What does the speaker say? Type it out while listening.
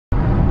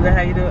Is that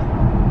how you do it?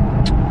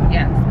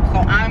 Yes. So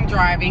I'm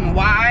driving.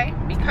 Why?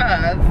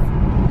 Because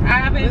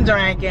I've been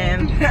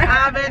drinking.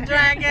 I've been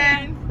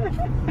drinking.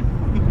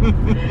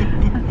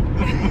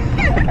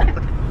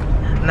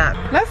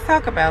 Let's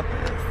talk about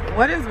this.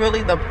 What is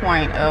really the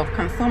point of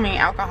consuming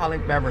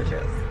alcoholic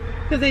beverages?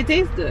 Because they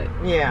taste good.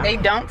 Yeah. They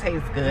don't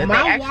taste good.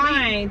 My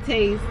wine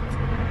tastes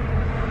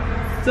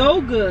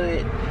so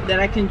good that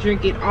I can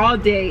drink it all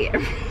day.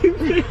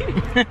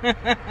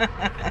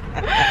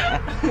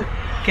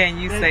 Can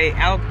you say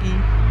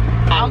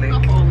alcoholic?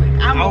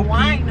 I'm a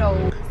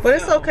wino. But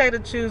it's okay to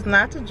choose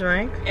not to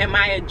drink. Am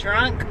I a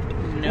drunk?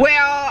 No.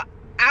 Well,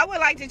 I would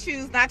like to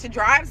choose not to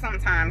drive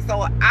sometimes.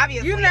 So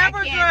obviously, you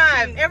never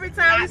drive. Every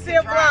time you see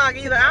a vlog,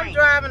 either I'm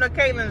driving or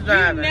Caitlin's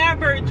driving. You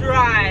never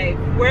drive.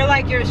 We're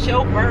like your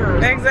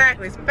chauffeurs.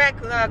 Exactly.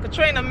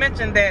 Katrina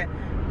mentioned that.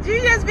 You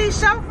just be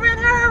chauffeuring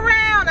her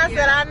around. I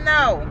said, I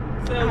know.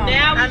 So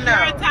now it's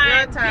your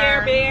time,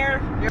 Care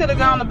Bear. You could have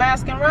gone to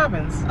Baskin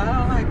Robbins. I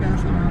don't like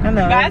Baskin Robbins. I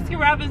know. Baskin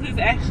Robbins is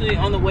actually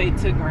on the way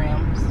to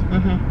Grams.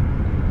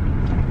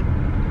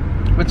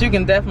 But you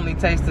can definitely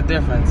taste the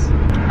difference.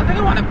 I think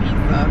I want a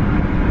pizza.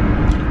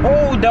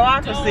 Oh,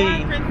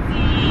 democracy.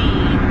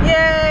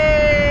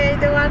 Yay,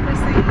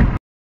 democracy.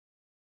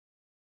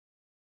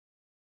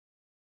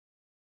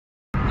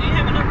 Do you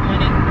have enough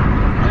money? I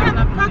got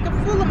a pocket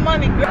full of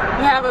money, girl.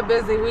 We have a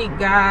busy week,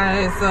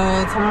 guys.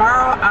 So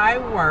tomorrow I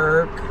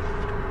work.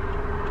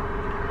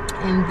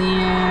 And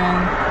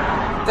then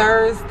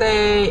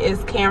Thursday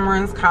is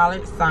Cameron's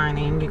college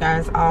signing. You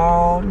guys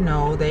all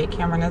know that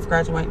Cameron is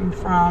graduating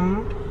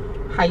from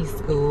high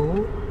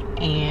school.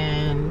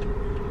 And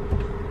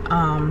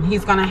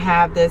he's gonna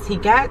have this. He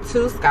got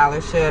 2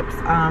 scholarships.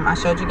 I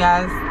showed you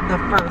guys the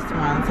first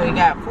one. So he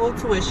got full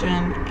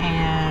tuition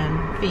and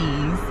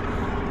fees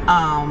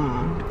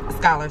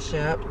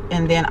scholarship,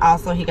 and then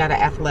also he got an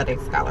athletic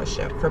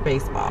scholarship for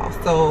baseball.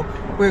 So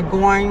we're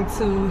going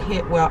to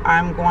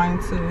I'm going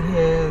to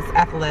his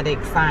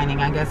athletic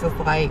signing. I guess it's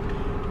like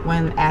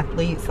when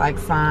athletes like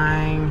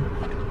sign.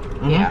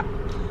 Yeah.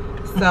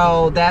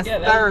 So that's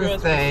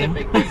Thursday.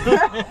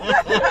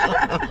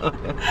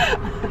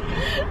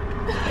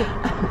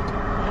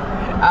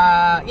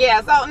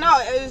 Yeah, so no,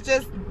 it was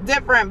just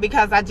different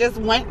because I just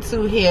went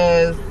to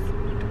his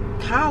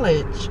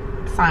college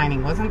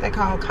signing. Wasn't that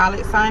called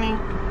college signing?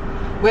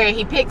 Where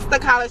he picks the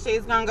college that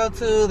he's gonna go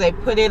to, they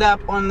put it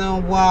up on the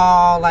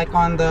wall, like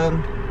on the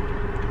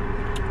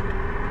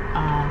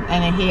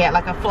and then he had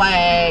like a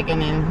flag,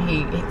 and then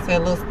he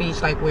said a little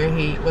speech like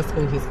what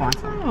school he's going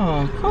to.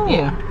 Oh, cool.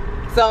 Yeah.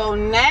 So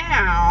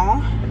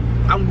now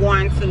I'm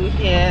going to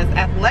his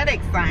athletic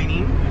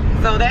signing.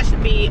 So that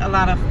should be a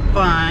lot of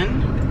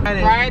fun.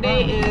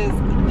 Friday is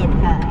the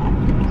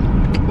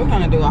prom. We're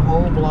gonna do a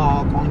whole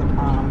vlog on the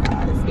prom,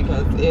 guys,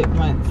 because it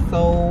went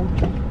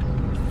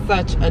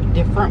such a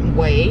different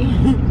way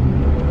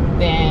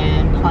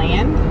than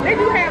planned. They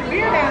do have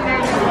beer down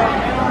there. They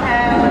don't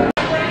have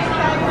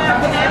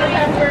banana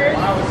peppers.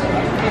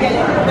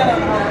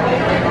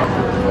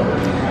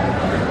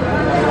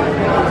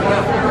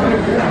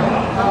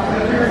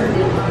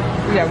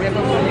 Yeah, we have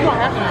you don't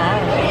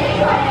have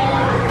to.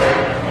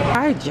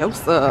 Hi,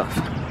 Joseph.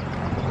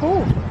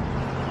 Cool.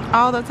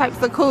 All the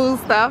types of cool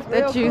stuff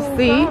that you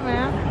see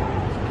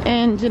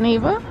in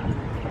Geneva.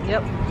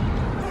 Yep.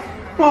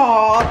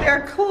 Oh,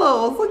 they're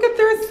closed. Look at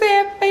their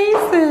sad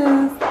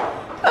faces.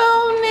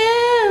 Oh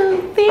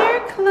no,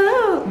 they're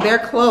closed. They're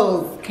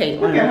closed,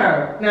 Caitlin. Look at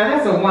her. Now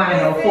that's a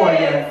wino for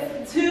you.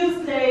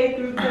 Tuesday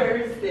through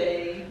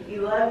Thursday,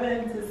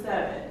 11 to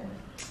 7.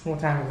 What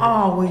time is it?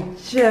 Oh, we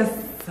just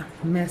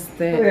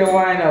missed it. Look at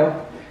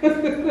wino.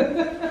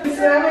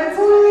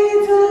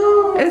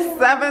 7:22. It's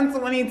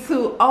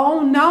 7:22.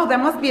 Oh no, that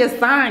must be a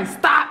sign.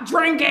 Stop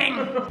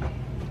drinking.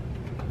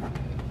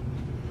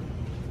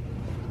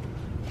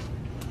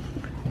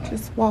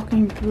 Just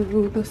walking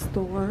through the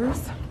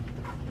stores.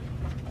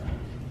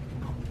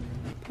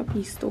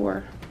 Puppy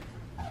store.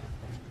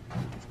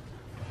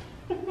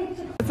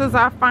 This is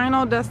our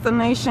final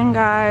destination,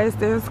 guys.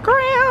 There's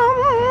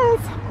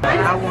Grams.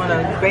 I want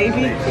a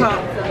baby cup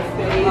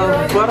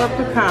of butter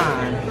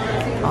pecan.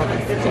 Oh,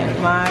 that's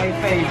my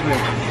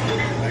favorite.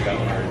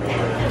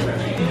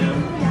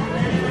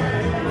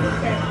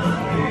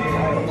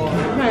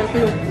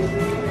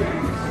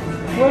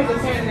 Where's the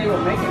pan they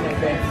were making it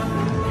there?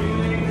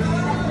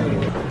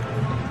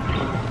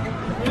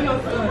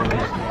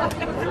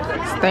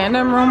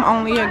 Standing room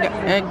only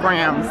at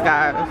Grams,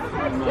 guys.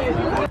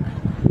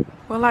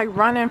 We're like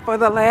running for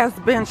the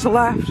last bench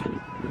left.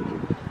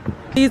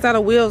 These are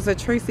the wheels that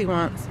Tracy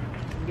wants.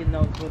 Getting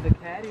those with the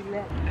caddy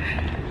left.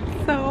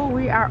 So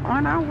we are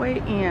on our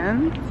way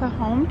in to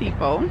Home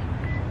Depot.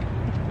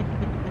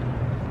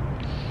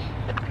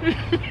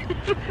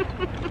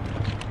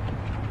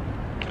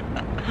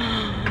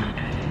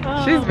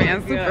 She's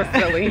being super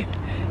silly.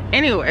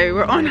 Anyway,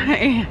 we're on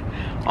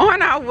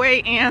our way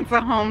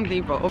into Home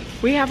Depot.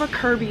 We have a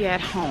Kirby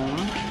at home,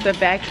 the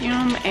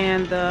vacuum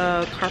and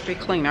the carpet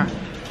cleaner,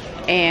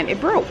 and it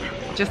broke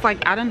just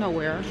like out of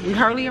nowhere. We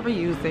hardly ever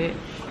use it.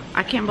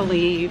 I can't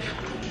believe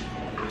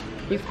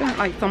We spent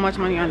like so much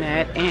money on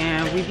that,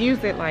 and we've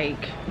used it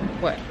like,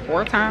 what,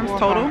 4 times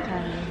total?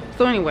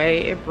 So anyway,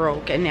 it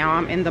broke, and now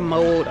I'm in the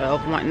mode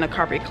of wanting the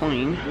carpet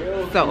clean.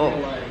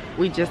 So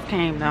we just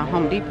came to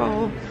Home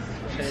Depot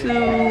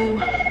to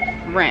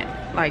rent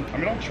like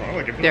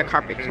their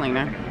carpet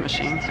cleaner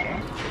machine.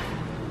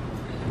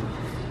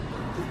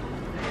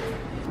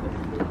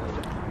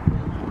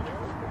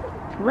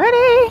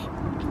 Ready?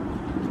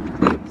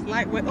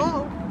 Like with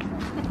all.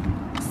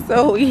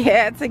 So we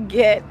had to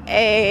get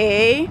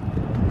a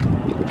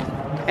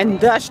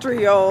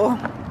industrial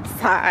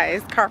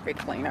size carpet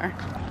cleaner.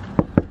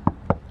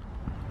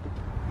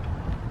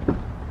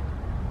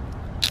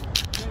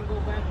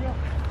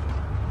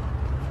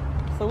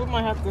 So we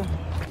might have to.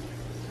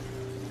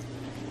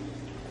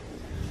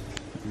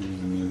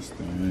 Using this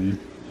thing.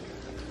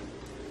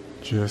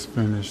 Just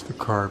finished the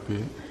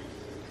carpet.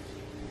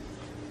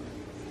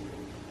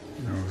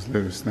 Those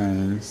little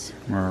stains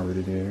were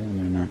already there and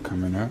they're not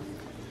coming up.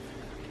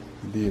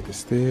 I did the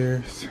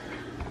stairs.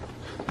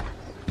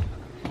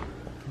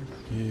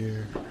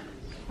 Here.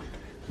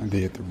 I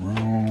did the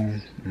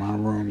room. My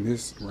room,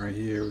 this right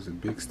here was a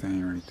big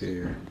stain right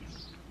there.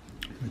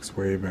 Looks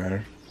way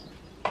better.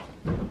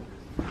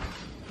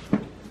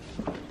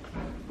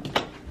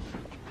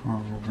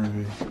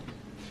 Already.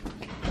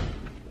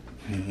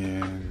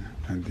 And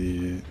I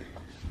did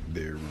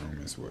their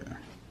room as well.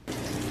 Got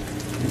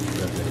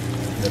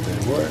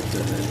that what?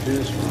 Got that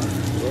fish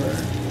frying.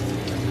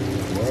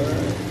 What?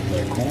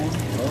 That corn?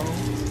 Oh.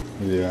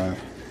 Yeah.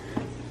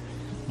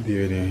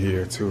 Did in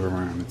here too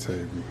around the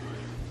table.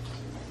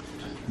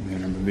 And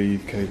then I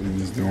believe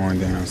Caitlin is doing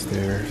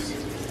downstairs.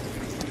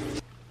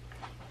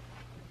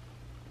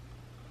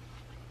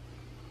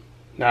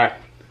 Alright.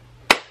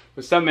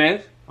 What's up,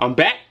 man? I'm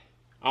back.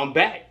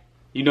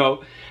 You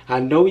know, I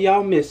know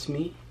y'all miss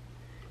me.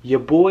 Your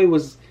boy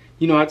was,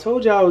 you know, I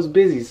told y'all I was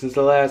busy since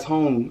the last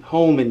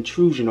home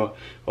intrusion or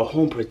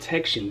home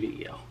protection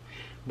video.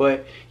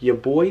 But your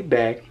boy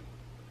back,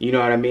 you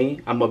know what I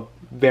mean? I'm a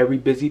very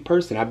busy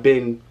person. I've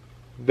been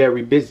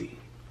very busy.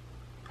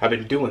 I've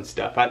been doing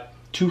stuff.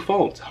 2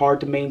 phones, hard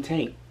to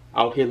maintain.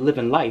 Out here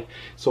living life.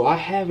 So I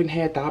haven't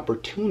had the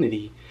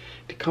opportunity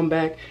to come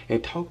back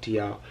and talk to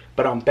y'all.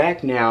 But I'm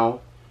back now.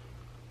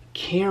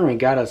 Karin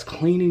got us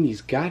cleaning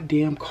these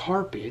goddamn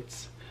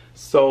carpets.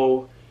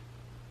 So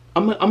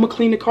I'm gonna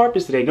clean the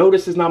carpets today. No,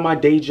 this is not my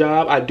day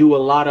job. I do a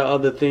lot of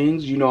other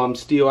things. You know, I'm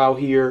still out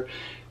here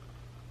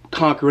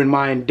conquering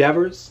my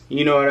endeavors.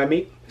 You know what I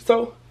mean?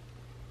 So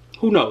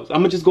who knows? I'm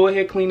gonna just go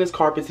ahead and clean this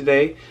carpet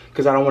today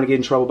because I don't want to get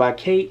in trouble by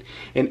Kate.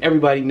 And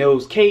everybody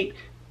knows Kate.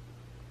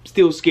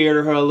 Still scared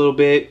of her a little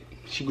bit.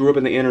 She grew up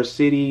in the inner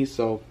city,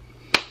 so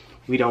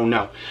we don't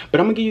know. But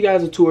I'm gonna give you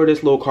guys a tour of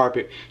this little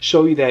carpet.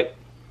 Show you that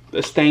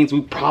the stains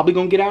we probably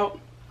gonna get out.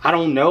 I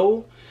don't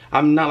know.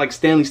 I'm not like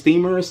Stanley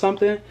Steemer or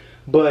something.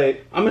 But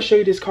I'm gonna show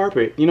you this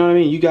carpet. You know what I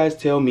mean? You guys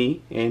tell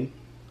me and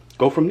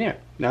go from there.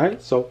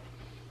 Alright, so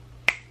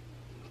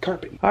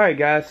carpet. Alright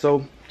guys,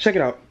 so check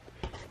it out.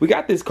 We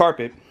got this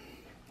carpet.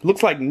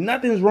 Looks like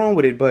nothing's wrong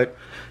with it, but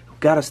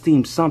gotta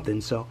steam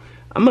something. So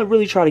I'm gonna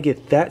really try to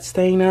get that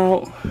stain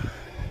out.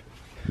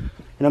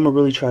 And I'm gonna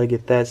really try to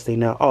get that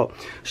stain out. Oh,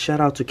 shout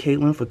out to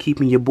Caitlin for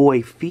keeping your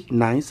boy feet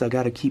nice. I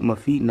gotta keep my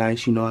feet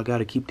nice. You know, I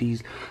gotta keep the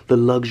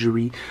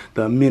luxury,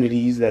 the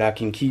amenities that I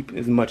can keep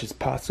as much as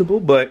possible.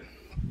 But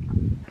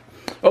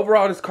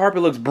overall, this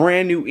carpet looks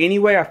brand new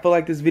anyway. I feel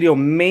like this video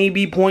may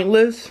be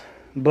pointless,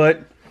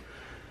 but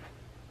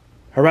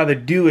I'd rather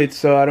do it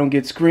so I don't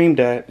get screamed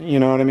at. You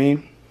know what I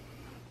mean?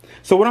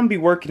 So what I'm gonna be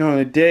working on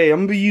today, I'm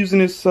gonna be using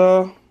this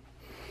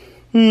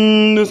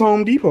this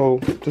Home Depot.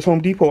 This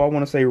Home Depot, I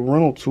want to say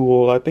rental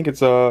tool. I think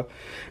it's a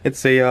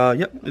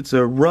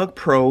Rug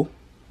Pro,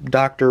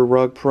 Dr.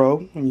 Rug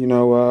Pro. You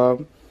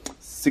know,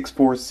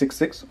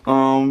 6466.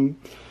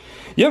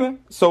 Yeah, man.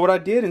 So what I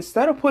did,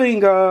 instead of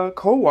putting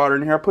cold water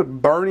in here, I put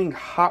burning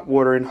hot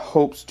water in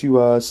hopes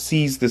to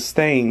seize the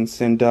stains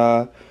and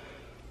I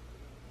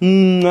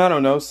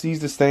don't know, seize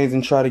the stains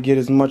and try to get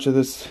as much of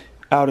this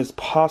out as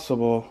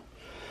possible.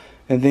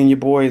 And then your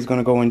boy is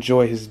gonna go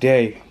enjoy his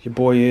day. Your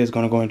boy is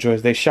gonna go enjoy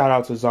his day. Shout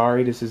out to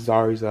Zari. This is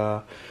Zari's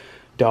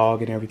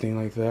dog and everything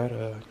like that.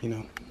 You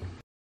know.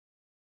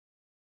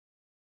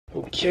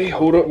 Okay,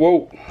 hold up.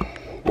 Whoa.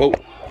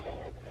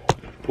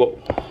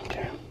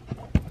 Okay.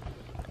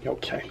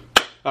 Okay.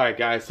 Alright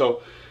guys,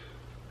 so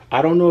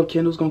I don't know if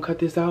Kendall's gonna cut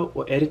this out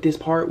or edit this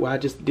part where I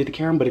just did the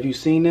camera, but if you've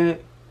seen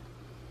that,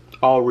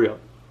 all real.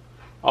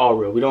 All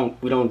real. We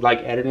don't like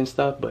editing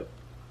stuff, but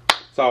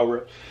it's all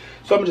real.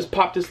 So I'm gonna just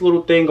pop this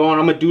little thing on.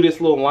 I'm gonna do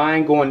this little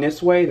line going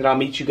this way, then I'll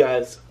meet you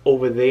guys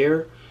over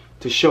there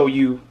to show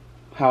you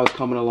how it's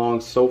coming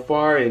along so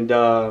far and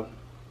go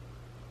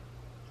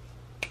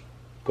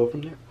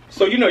from there.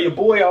 So you know your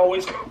boy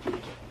always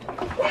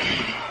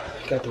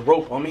got the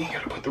rope on me.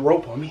 Gotta put the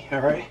rope on me.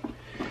 Alright.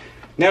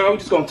 Now I'm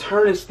just gonna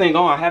turn this thing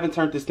on. I haven't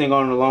turned this thing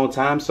on in a long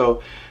time,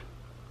 so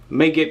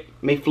may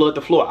flood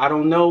the floor. I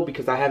don't know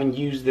because I haven't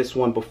used this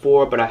one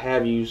before, but I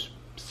have used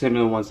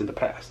similar ones in the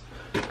past.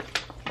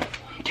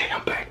 Okay,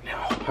 I'm back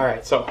now.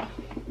 Alright, so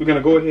we're gonna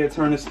go ahead and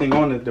turn this thing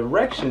on. The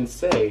directions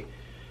say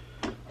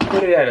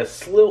put it at a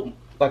slilt,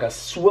 like a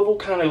swivel,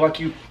 kind of like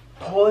you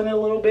pulling it a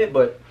little bit,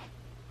 but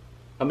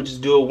I'm gonna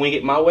just do it, wing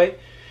it my way.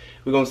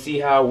 We're gonna see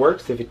how it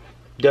works. If it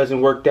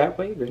doesn't work that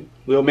way, then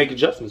we'll make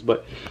adjustments.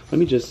 But let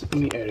me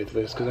edit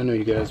this because I know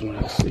you guys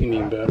want to see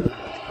me better.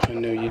 I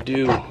know you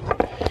do. So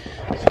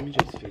let me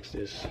just fix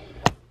this.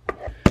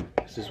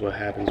 This is what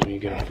happens when you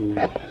get a food,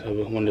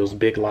 one of those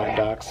Big Lot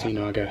docs. You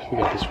know, we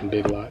got this from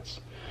Big Lots,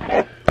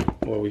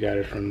 or we got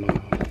it from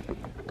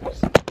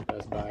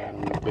Best Buy. I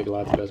don't know, Big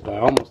Lots, Best Buy,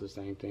 almost the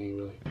same thing,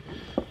 really.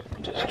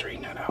 Just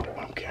straighten that out.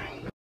 Okay.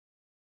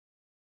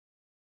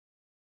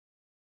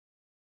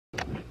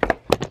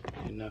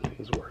 And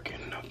nothing's working.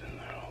 Nothing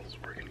at all is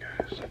working,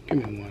 guys.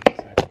 Give me 1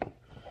 second.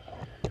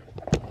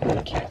 I'm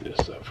gonna keep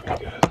this up for you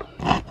guys.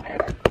 I'm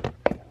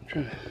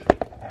trying to.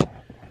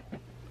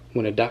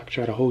 When a doc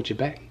try to hold you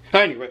back.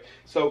 Anyway,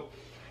 so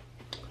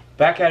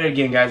back at it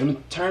again, guys. I'm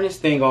gonna turn this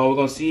thing on. We're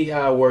gonna see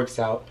how it works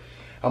out.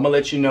 I'm gonna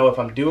let you know if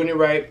I'm doing it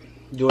right,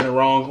 doing it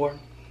wrong, or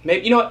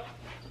maybe, you know what?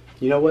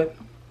 You know what?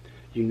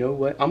 You know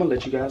what? I'm gonna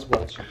let you guys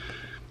watch.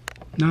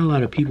 Not a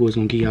lot of people is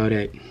gonna get y'all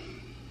that.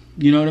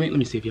 You know what I mean? Let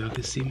me see if y'all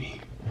can see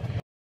me.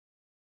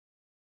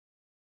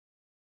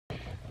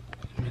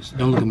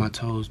 Don't look at my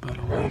toes, by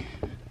the way.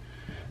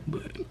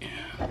 But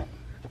yeah.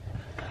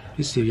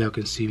 Let's see if y'all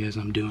can see me as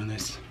I'm doing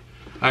this.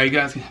 Alright, you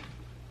guys.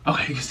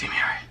 Okay, you can see me.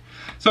 Alright.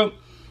 So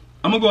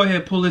I'm gonna go ahead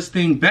and pull this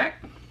thing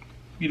back.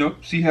 You know,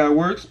 see how it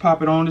works.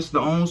 Pop it on. This is the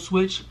on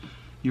switch.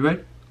 You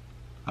ready?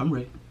 I'm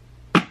ready.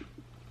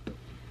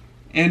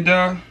 And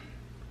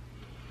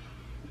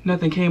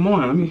nothing came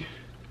on. Let me.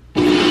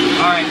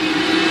 Alright,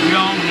 we're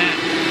on that.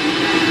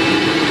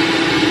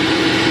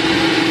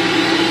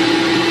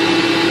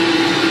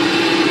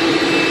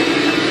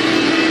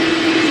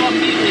 So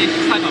immediately it's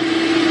just like a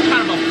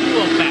kind of a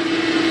pull effect.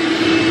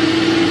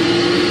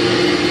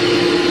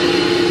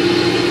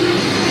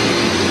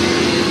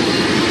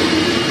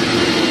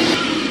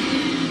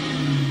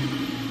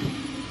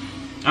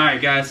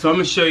 Alright guys, so I'm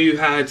gonna show you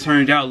how it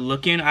turned out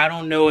looking. I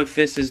don't know if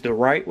this is the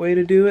right way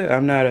to do it.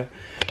 I'm not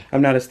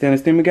a Stanley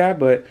Steemer guy,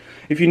 but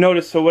if you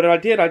notice, so what I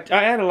did, I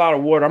added a lot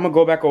of water. I'm gonna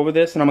go back over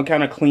this and I'm gonna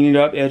kind of clean it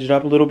up, edge it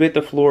up a little bit.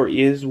 The floor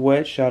is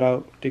wet. Shout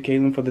out to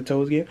Caitlin for the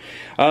toes gear.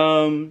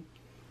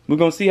 We're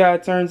gonna see how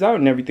it turns out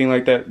and everything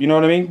like that. You know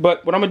what I mean?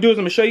 But what I'm gonna do is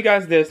I'm gonna show you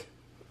guys this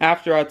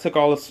after I took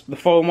all the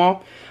foam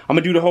off. I'm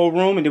gonna do the whole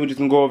room and then we're just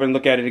gonna go over and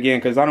look at it again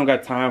because I don't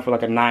got time for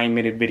like a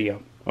 9-minute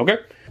video. Okay?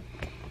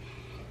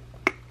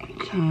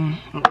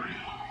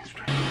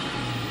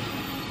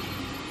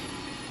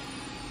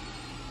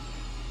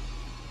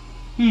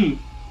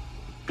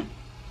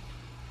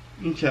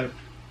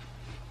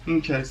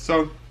 Okay,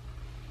 so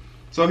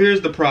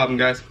here's the problem,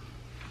 guys.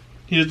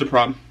 Here's the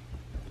problem.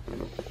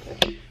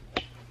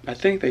 I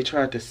think they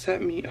tried to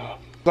set me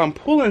up. I'm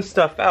pulling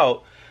stuff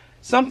out.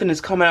 Something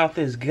is coming out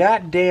this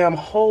goddamn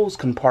hose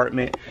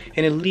compartment,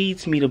 and it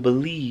leads me to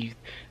believe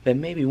that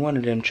maybe one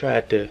of them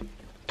tried to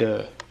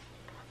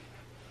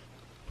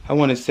I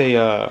want to say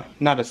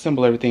not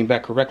assemble everything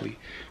back correctly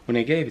when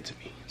they gave it to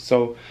me.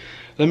 So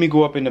let me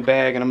go up in the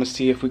bag and I'm gonna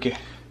see if we can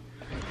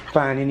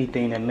find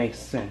anything that makes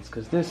sense,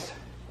 because this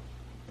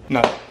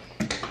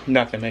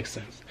nothing makes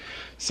sense.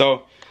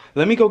 So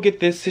let me go get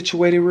this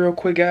situated real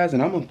quick, guys,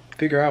 and I'm gonna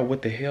figure out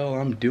what the hell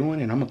I'm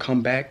doing, and I'm gonna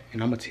come back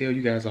and I'm gonna tell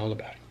you guys all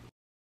about it.